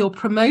your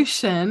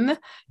promotion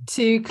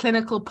to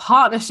Clinical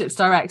Partnerships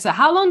Director.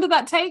 How long did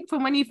that take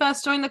from when you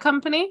first joined the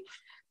company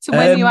to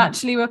when you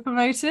actually were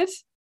promoted?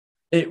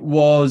 It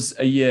was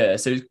a year,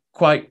 so it's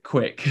quite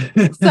quick.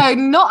 I've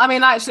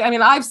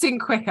seen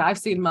quicker, I've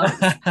seen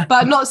months,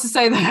 but not to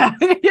say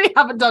that you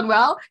haven't done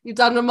well. You've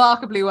done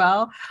remarkably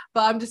well,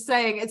 but I'm just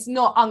saying it's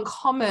not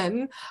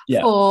uncommon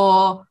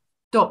for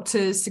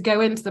doctors to go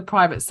into the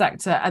private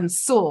sector and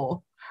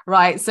soar.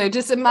 Right. So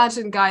just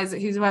imagine, guys,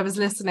 whoever's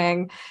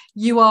listening,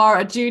 you are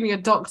a junior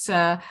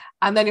doctor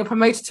and then you're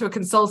promoted to a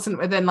consultant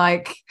within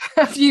like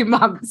a few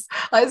months.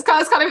 Like it's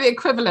kind of the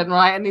equivalent,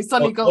 right? And he's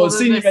suddenly got all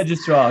senior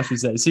registrar, I should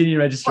say. Senior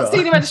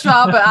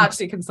registrar, but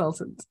actually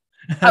consultant.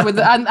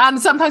 and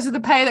sometimes with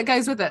the pay that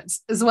goes with it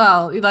as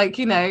well. Like,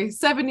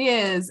 7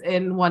 years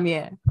in 1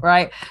 year.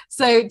 Right.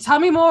 So tell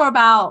me more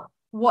about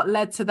what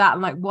led to that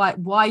and like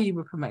why you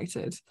were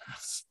promoted.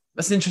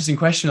 That's an interesting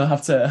question. I'll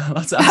have to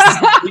ask.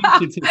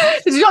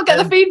 Did you not get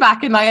the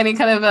feedback in like any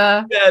kind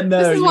of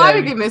this is why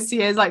we give this to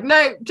you? It's like,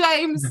 no,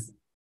 James.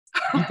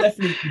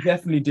 You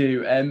definitely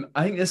do.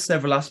 I think there's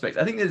several aspects.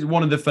 I think there's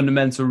one of the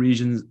fundamental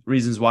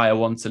reasons why I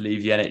want to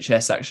leave the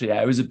NHS. Actually,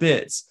 I was a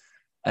bit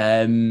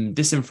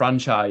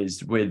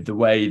disenfranchised with the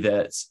way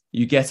that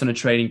you get on a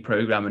training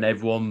program and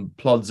everyone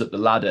plods up the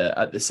ladder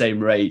at the same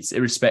rates,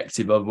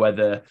 irrespective of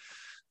whether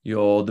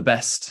you're the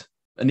best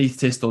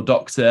anaesthetist or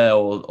doctor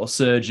or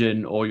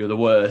surgeon or you're the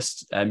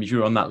worst. If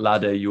you're on that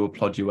ladder, you will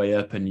plod your way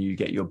up and you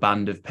get your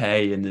band of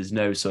pay, and there's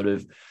no sort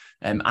of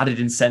added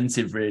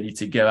incentive really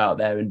to go out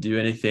there and do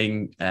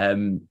anything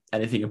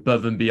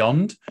above and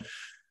beyond.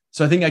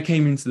 So I think I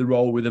came into the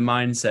role with a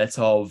mindset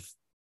of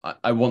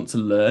I want to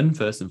learn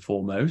first and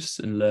foremost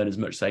and learn as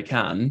much as I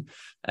can,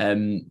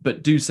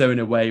 but do so in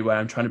a way where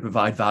I'm trying to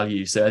provide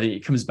value. So I think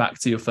it comes back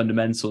to your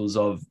fundamentals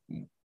of,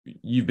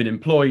 you've been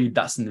employed,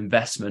 that's an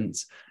investment.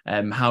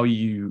 How are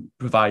you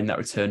providing that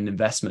return on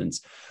investment?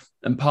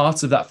 And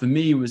part of that for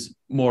me was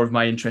more of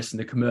my interest in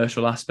the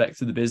commercial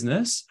aspect of the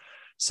business.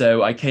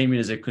 So I came in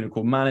as a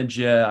clinical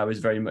manager. I was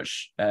very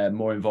much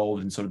more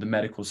involved in sort of the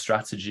medical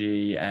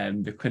strategy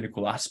and the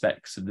clinical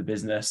aspects of the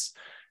business.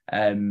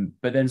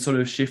 But then sort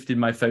of shifted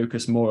my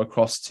focus more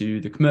across to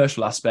the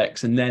commercial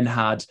aspects, and then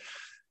had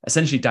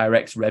essentially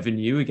direct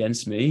revenue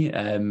against me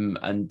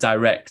and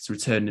direct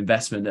return on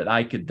investment that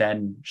I could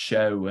then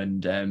show.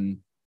 And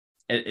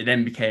it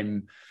then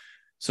became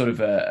sort of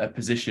a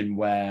position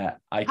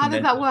where I can... How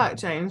did that work,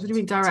 James? What do you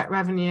mean direct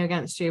revenue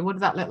against you? What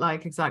did that look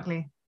like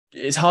exactly?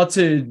 It's hard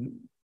to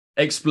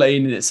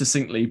explain it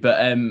succinctly,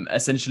 but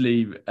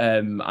essentially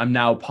I'm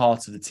now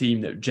part of the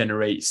team that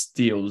generates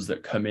deals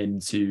that come in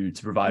to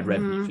provide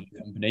revenue for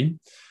the company.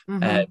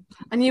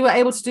 And you were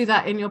able to do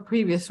that in your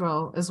previous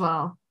role as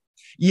well?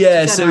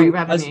 Yeah, so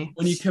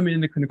when you come in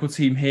the clinical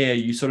team here,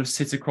 you sort of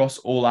sit across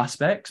all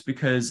aspects,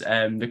 because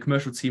the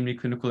commercial team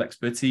need clinical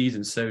expertise,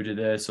 and so do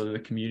the sort of the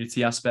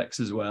community aspects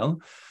as well.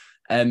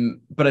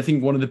 But I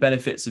think one of the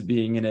benefits of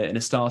being in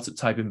a startup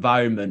type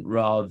environment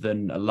rather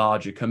than a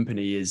larger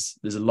company is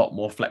there's a lot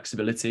more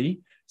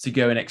flexibility to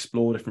go and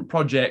explore different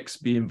projects,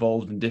 be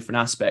involved in different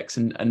aspects.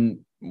 And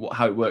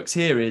how it works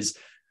here is,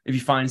 if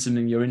you find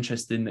something you're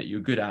interested in that you're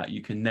good at,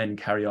 you can then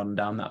carry on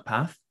down that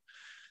path.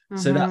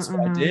 So that's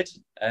what I did.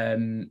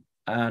 And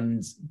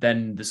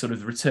then the sort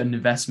of return on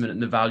investment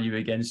and the value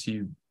against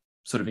you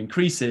sort of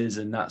increases.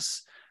 And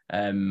that's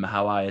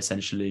how I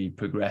essentially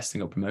progressed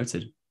and got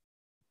promoted.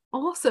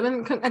 Awesome.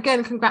 And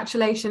again,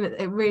 congratulations.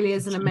 It really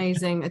is an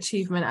amazing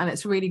achievement. And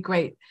it's really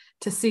great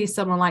to see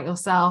someone like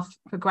yourself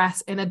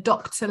progress in a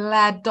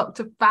doctor-led,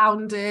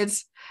 doctor-founded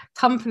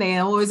company.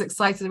 I'm always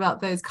excited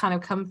about those kind of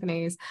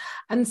companies.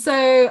 And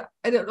so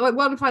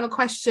one final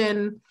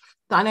question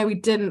that I know we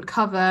didn't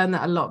cover and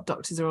that a lot of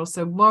doctors are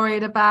also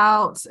worried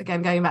about,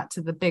 again, going back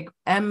to the big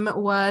M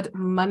word,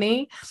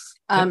 money.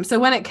 So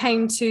when it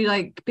came to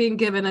like being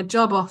given a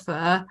job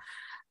offer,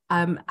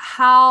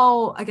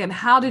 how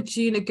did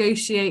you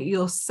negotiate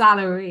your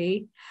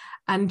salary,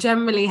 and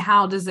generally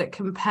how does it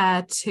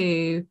compare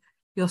to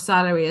your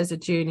salary as a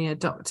junior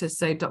doctor,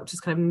 so doctors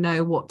kind of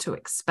know what to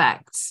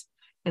expect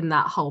in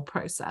that whole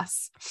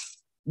process?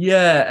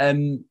 Yeah,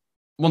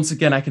 once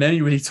again, I can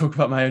only really talk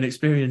about my own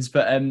experience,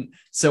 but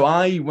so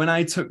when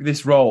I took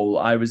this role,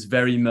 I was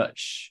very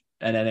much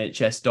an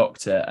NHS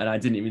doctor, and I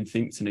didn't even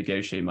think to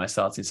negotiate my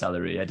starting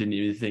salary. I didn't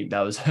even think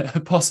that was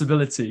a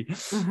possibility.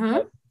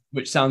 Mm-hmm.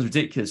 Which sounds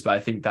ridiculous, but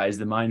I think that is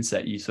the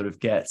mindset. You sort of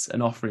get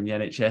an offer in the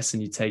NHS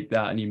and you take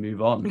that and you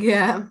move on.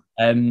 Yeah.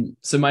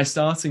 So my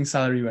starting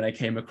salary when I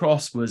came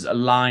across was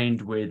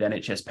aligned with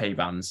NHS pay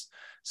bands.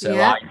 So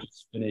Yeah. I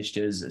just finished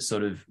as a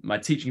sort of my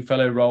teaching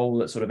fellow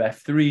role at sort of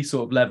F3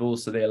 sort of level.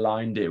 So they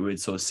aligned it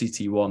with sort of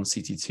CT1,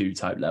 CT2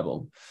 type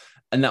level.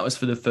 And that was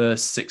for the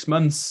first 6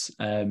 months,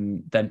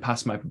 then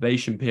passed my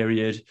probation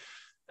period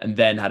and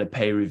then had a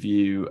pay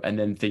review. And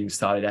then things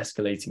started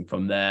escalating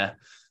from there.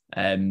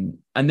 And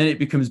then it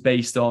becomes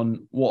based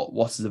on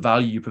what is the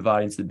value you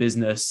provide into the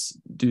business.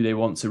 Do they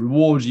want to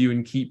reward you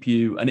and keep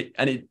you? And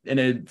it in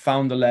a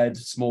founder-led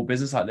small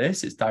business like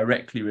this, it's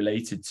directly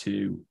related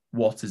to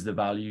what is the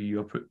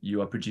value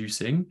you are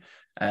producing,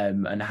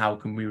 and how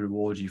can we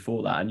reward you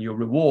for that? And your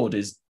reward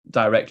is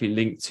directly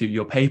linked to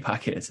your pay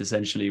packet,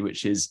 essentially,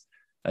 which is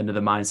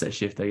another mindset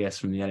shift, I guess,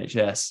 from the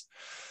NHS.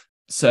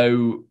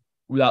 So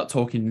without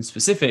talking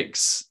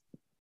specifics,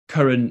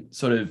 current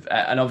sort of,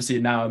 and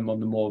obviously now I'm on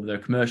the more of the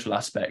commercial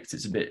aspect,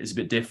 it's a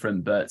bit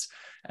different, but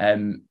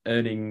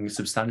earning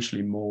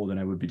substantially more than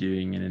I would be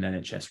doing in an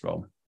NHS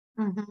role.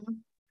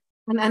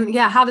 Mm-hmm. And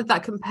yeah, how did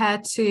that compare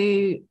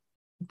to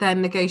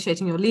then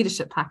negotiating your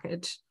leadership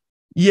package?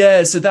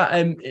 Yeah, so that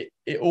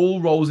it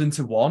all rolls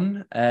into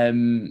one.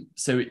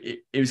 So it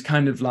was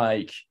kind of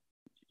like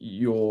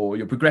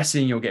you're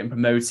progressing, you're getting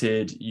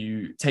promoted,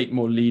 you take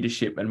more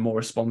leadership and more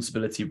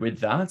responsibility with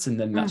that, and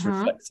then that's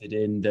reflected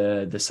in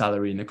the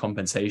salary and the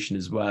compensation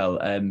as well.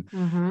 So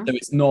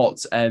it's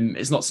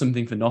not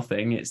something for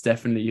nothing. It's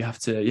definitely you have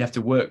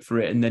to work for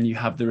it, and then you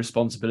have the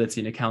responsibility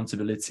and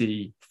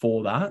accountability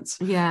for that,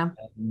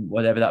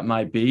 whatever that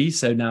might be.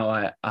 So now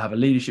I have a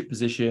leadership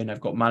position, I've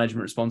got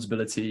management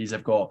responsibilities,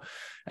 I've got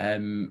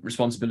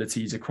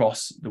responsibilities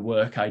across the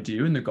work I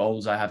do and the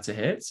goals I have to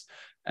hit.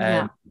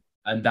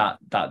 And that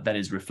then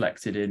is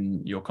reflected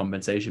in your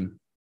compensation.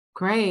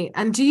 Great.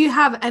 And do you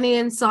have any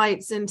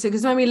insights into,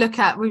 because when we look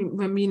at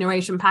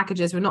remuneration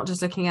packages, we're not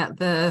just looking at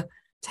the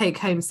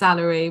take-home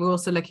salary, we're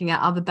also looking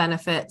at other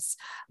benefits.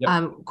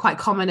 Quite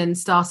common in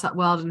startup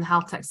world and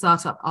health tech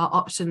startup are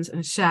options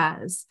and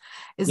shares.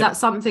 Is that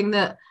something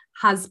that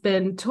has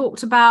been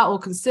talked about or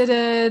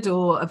considered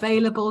or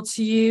available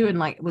to you? And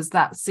like, was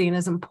that seen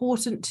as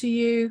important to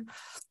you?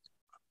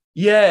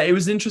 Yeah, it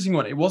was an interesting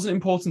one. It wasn't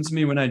important to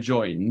me when I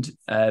joined,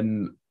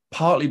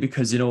 partly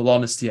because, in all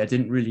honesty, I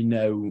didn't really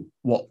know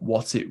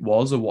what it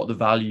was or what the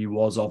value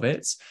was of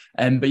it.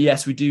 But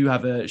yes, we do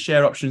have a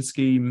share option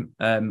scheme.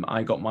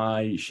 I got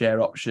my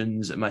share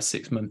options at my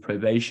 6-month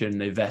probation.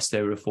 They vest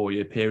over a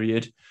 4-year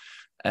period.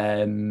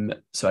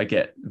 So I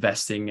get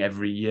vesting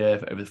every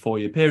year over the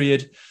 4-year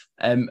period,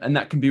 and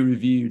that can be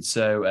reviewed.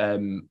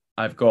 So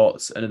I've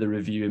got another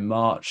review in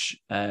March,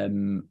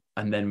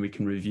 and then we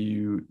can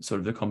review sort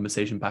of the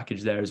compensation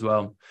package there as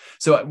well.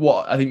 So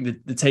what I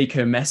think the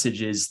take-home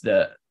message is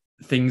that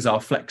things are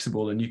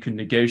flexible and you can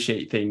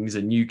negotiate things,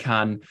 and you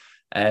can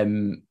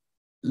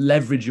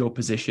leverage your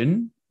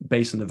position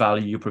based on the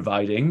value you're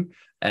providing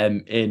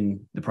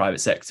in the private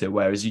sector,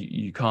 whereas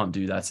you can't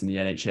do that in the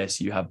NHS.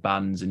 You have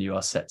bands and you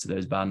are set to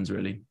those bands,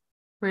 really.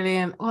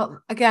 Brilliant.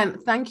 Well, again,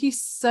 thank you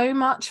so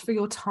much for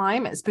your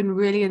time. It's been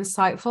really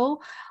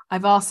insightful.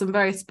 I've asked some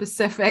very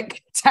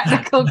specific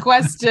technical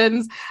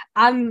questions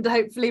and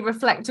hopefully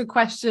reflective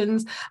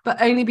questions,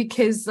 but only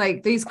because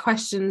like these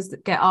questions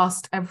that get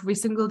asked every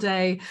single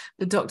day,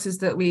 the doctors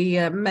that we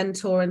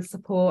mentor and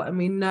support, and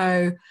we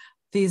know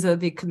these are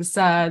the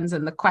concerns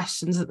and the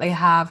questions that they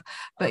have.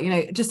 But, you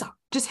know,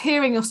 just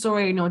hearing your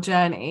story and your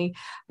journey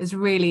is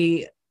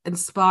really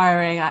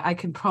inspiring. I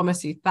can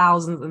promise you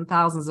thousands and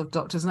thousands of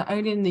doctors, not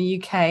only in the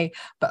UK,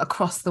 but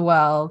across the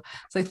world.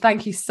 So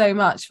thank you so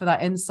much for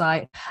that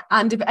insight.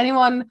 And if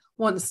anyone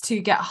wants to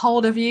get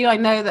hold of you, I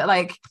know that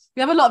like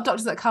we have a lot of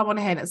doctors that come on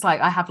here and it's like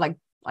I have like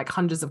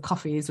hundreds of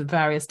coffees with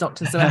various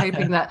doctors. So I'm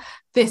hoping that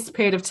this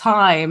period of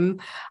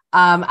time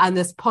and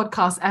this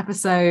podcast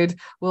episode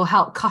will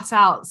help cut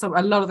out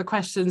a lot of the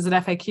questions and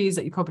FAQs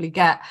that you probably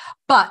get.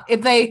 But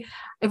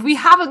if we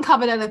haven't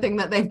covered anything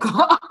that they've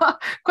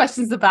got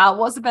questions about,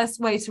 what's the best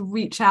way to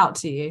reach out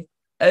to you?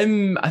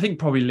 I think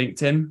probably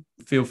LinkedIn.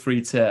 Feel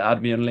free to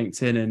add me on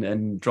LinkedIn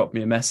and drop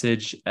me a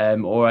message,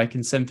 or I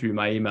can send through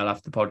my email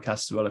after the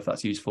podcast as well if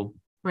that's useful.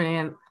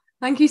 Brilliant.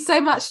 Thank you so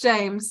much,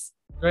 James.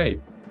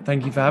 Great.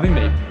 Thank you for having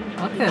me.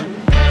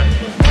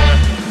 Welcome.